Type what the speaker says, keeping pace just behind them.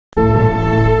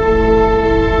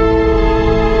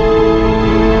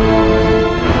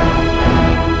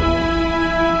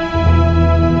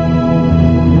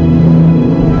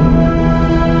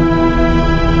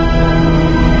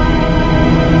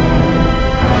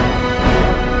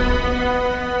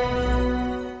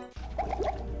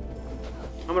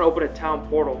open a town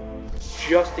portal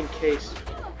just in case.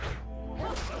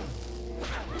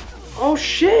 Oh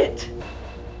shit!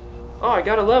 Oh, I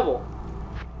got a level.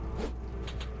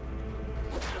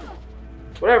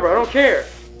 Whatever, I don't care.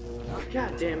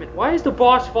 God damn it. Why is the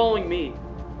boss following me?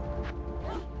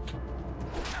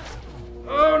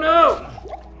 Oh no!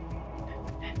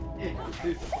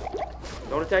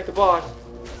 Don't attack the boss.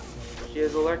 She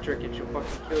has electric and she'll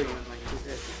fucking kill you in like 2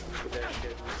 hits with that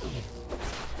shit.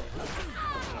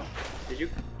 Did you?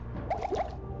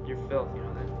 You're filth, you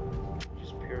know that?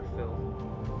 Just pure filth.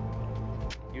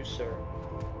 You, sir,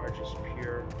 are just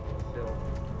pure filth.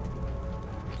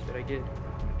 Did I get...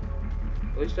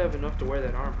 At least I have enough to wear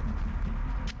that armor.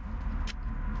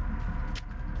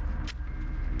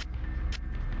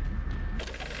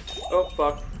 Oh,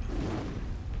 fuck.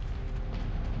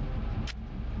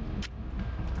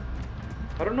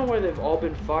 I don't know why they've all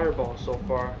been fireballs so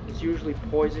far. It's usually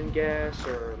poison gas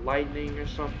or lightning or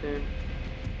something.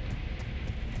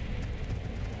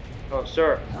 Oh,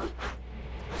 sir.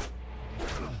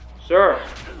 Sir!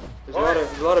 There's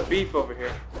a lot of beef over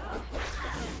here.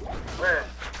 Where?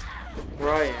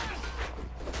 Where I am.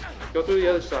 Go through the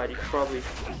other side. You can probably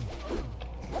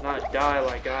not die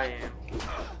like I am.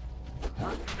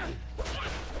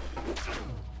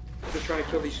 Just trying to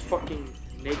kill these fucking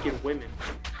naked women.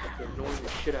 They're annoying the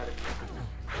shit out of me.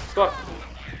 Fuck.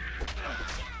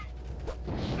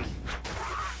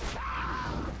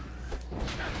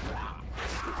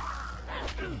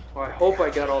 Oh, I hope I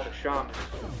got all the shamans.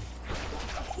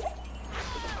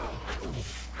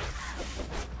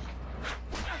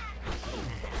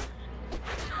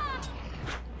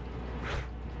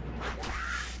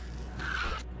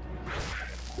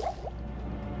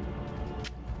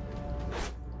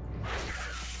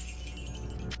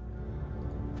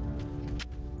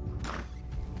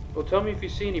 Well, tell me if you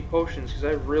see any potions, because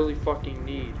I really fucking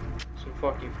need some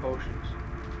fucking potions.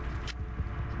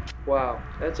 Wow,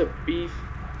 that's a beef.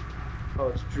 Oh,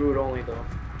 it's druid only though.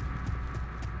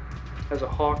 Has a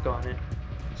hawk on it.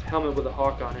 It's a helmet with a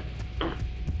hawk on it.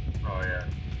 Oh yeah,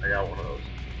 I got one of those.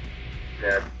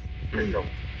 Yeah, picked up.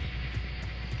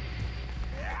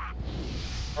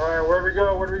 Alright, where do we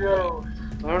go? Where do we go?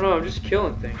 I don't know, I'm just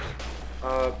killing things.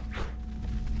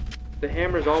 The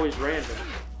hammer's always random.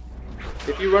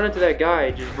 If you run into that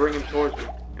guy, just bring him towards me,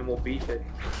 and we'll beef it.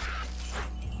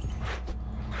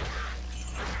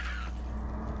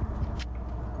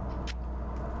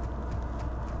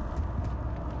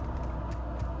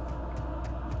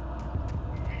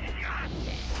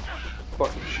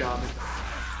 Fucking shaman.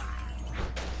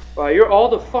 Wow, you're all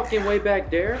the fucking way back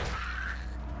there?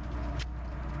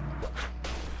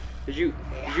 Did you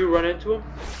run into him?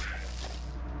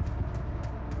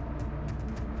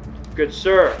 Good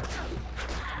sir.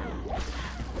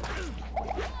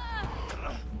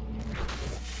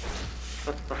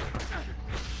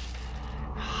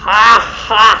 Ha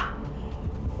ha!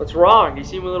 What's wrong? You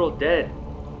seem a little dead.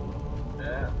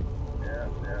 Yeah.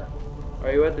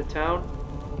 Are you at the town?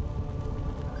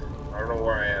 I don't know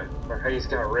where I am. My face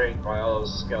got raped by all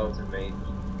those skeleton mages.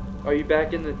 Are you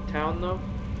back in the town though?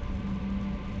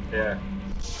 Yeah.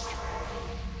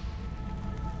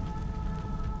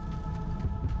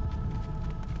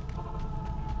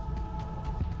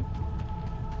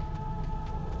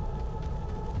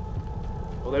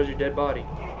 Well, there's your dead body.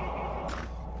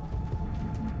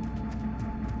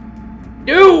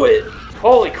 Do it!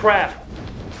 Holy crap!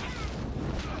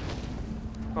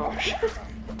 Oh shit.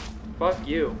 Fuck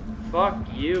you. Fuck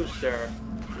you, sir.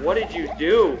 What did you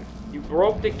do? You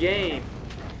broke the game.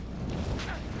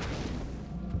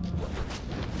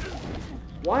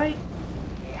 Why?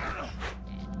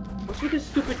 What's with this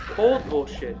stupid cold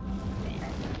bullshit?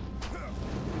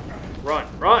 Run,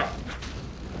 run!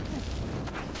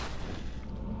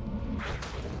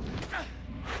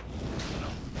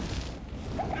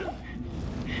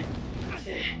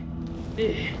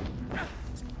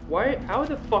 Why? How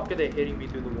the fuck are they hitting me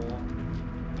through the wall?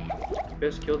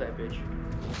 Best kill that bitch.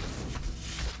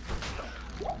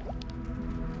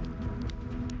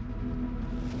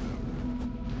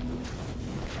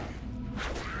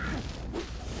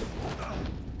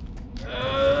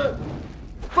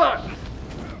 Fuck!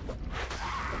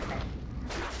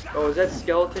 Oh, is that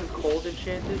skeleton cold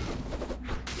enchanted?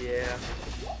 Yeah.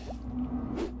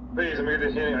 Please, I'm gonna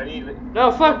healing. I need it.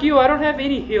 No, fuck you. I don't have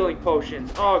any healing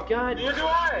potions. Oh god. Neither do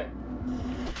I.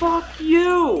 Fuck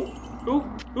you.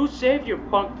 Who saved your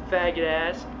punk faggot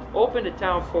ass? Open the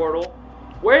town portal.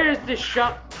 Where is this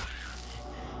shop?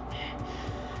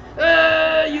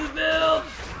 You build.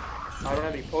 I don't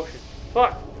have any potions.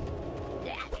 Fuck.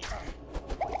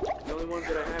 The only ones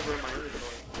that I have are in my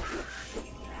inventory.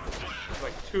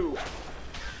 Like 2.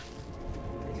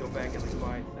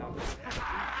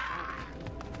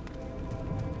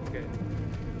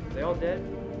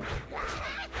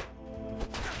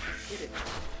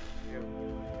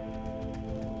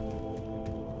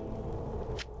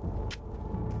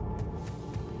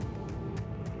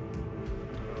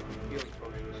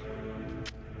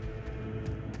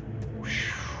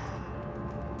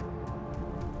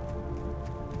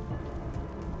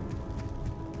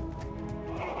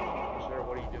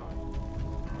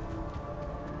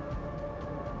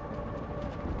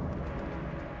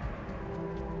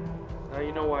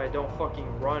 you know why I don't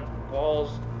fucking run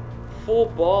balls, full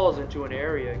balls into an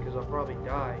area, because I'll probably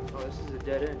die. Oh, this is a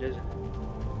dead end, isn't it?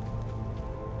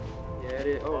 Yeah, it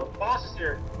is. Oh, the boss is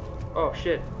here. Oh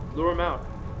shit, lure him out.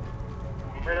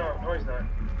 Wait, no, he's not.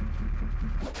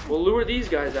 We'll lure these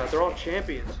guys out, they're all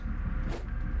champions.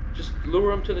 Just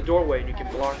lure them to the doorway and you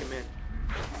can block them in.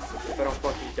 If I don't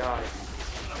fucking die.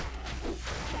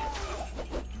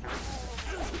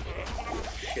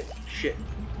 Shit.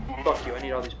 Fuck you, I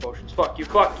need all these potions. Fuck you.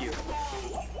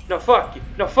 No, fuck you.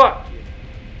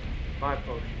 My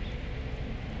potions.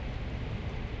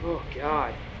 Oh,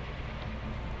 God.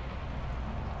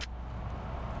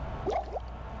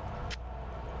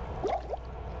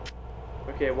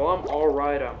 Okay, well, I'm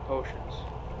alright on potions.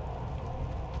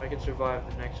 I can survive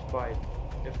the next fight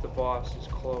if the boss is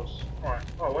close. Alright.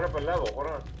 Oh, what up a level?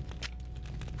 What on?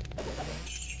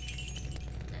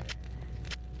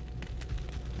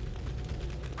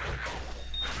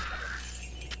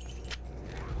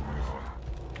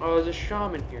 Oh, there's a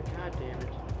shaman here. God damn it.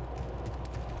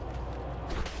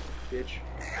 Bitch.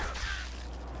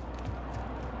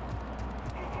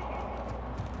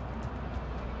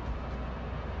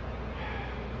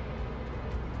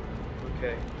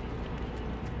 Okay.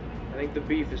 I think the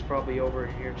beef is probably over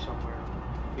here somewhere.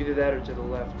 Either that or to the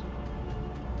left.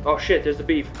 Oh shit, there's the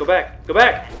beef. Go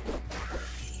back!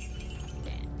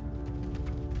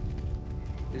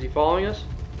 Is he following us?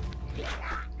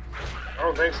 I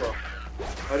don't think so.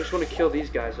 I just want to kill these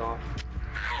guys off.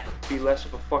 Be less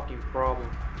of a fucking problem.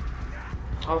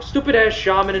 Oh, stupid ass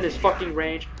shaman in his fucking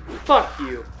range. Fuck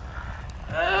you.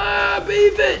 Ah,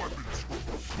 beef it!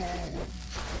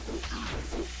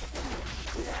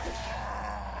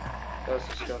 That's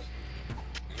disgusting.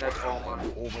 That's all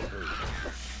mine.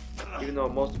 Even though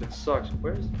most of it sucks.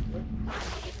 Where?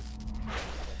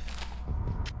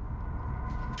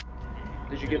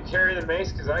 Did you get carry the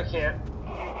mace? Cause I can't.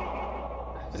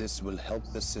 This will help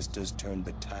the sisters turn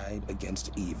the tide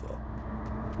against evil.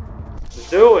 Let's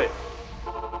do it!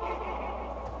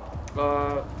 I'm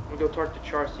gonna go talk to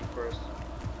Charcy first.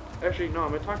 Actually, no,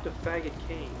 I'm gonna talk to Faggot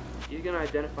Kane. He's gonna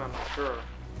identify my cure.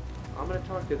 I'm gonna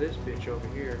talk to this bitch over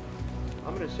here.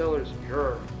 I'm gonna sell her some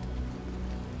cure.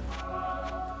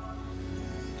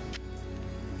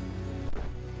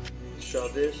 Sell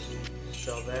this,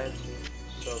 sell that,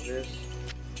 sell this,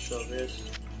 sell this.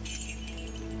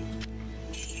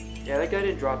 Yeah, that guy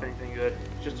didn't drop anything good.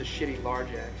 Just a shitty large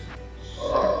axe.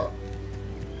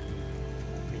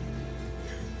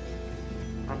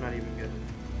 I'm not even good.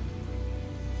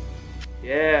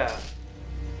 Yeah.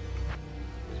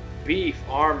 Beef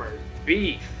armor.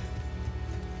 Beef.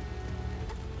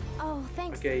 Oh,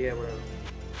 thanks. Okay, yeah, whatever.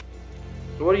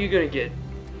 So what are you gonna get?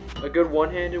 A good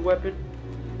one-handed weapon?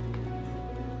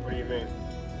 What do you mean?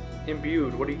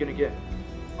 Imbued. What are you gonna get?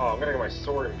 Oh, I'm gonna get my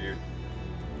sword imbued.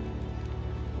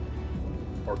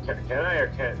 Or can I or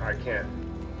can't? I can't.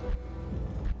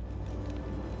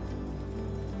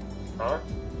 Huh?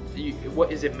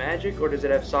 What is it? Magic or does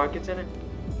it have sockets in it?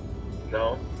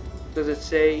 No. Does it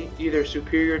say either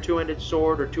superior two-handed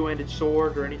sword or two-handed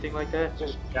sword or anything like that?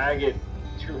 Just jagged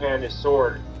two-handed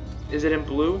sword. Is it in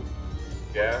blue?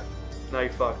 Yeah. No, you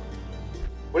fucked.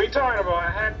 What are you talking about?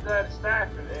 I had that staff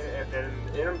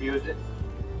and imbued it.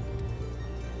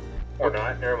 Or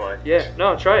not? Never mind. Yeah.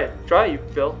 No, try it. Try it, you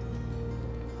Phil.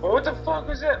 Well, what the fuck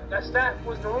was it? That staff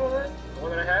was normal then? The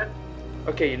one that I had?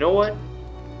 Okay, you know what?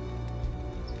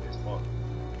 It's fun.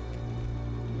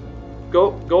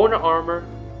 Go into armor.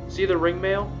 See the ring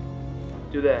mail?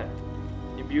 Do that.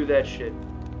 Imbue that shit.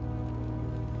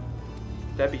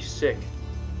 That'd be sick.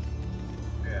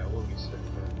 Yeah, it will be sick.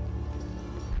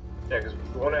 Yeah, because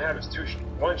the one I have is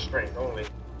one strength only.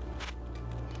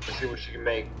 Let's see what she can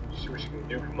make. See what she can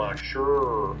do for my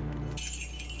sure.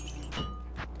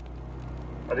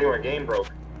 I think my game broke.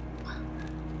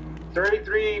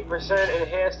 33%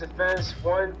 enhanced defense,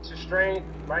 1 to strength,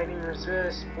 lightning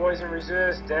resist, poison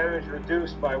resist, damage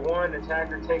reduced by 1,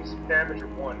 attacker takes damage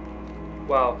of 1.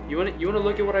 Wow. You wanna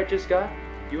look at what I just got?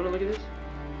 You wanna look at this?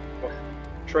 What?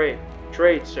 Trade.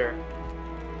 Trade, sir.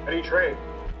 How do you trade?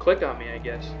 Click on me, I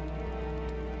guess.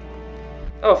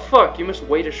 Oh fuck, you must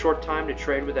wait a short time to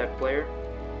trade with that player.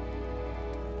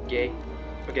 Gay.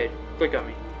 Okay, click on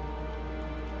me.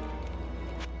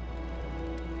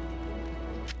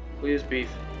 Please beef.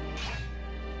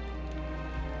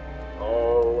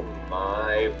 Oh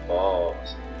my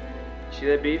balls. See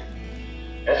that beef?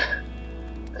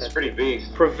 That's pretty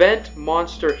beef. Prevent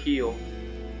monster heal.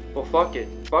 Well fuck it.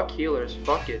 Fuck healers.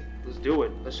 Fuck it. Let's do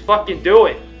it. Let's fucking do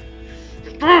it.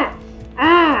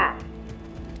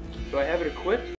 Do I have it equipped?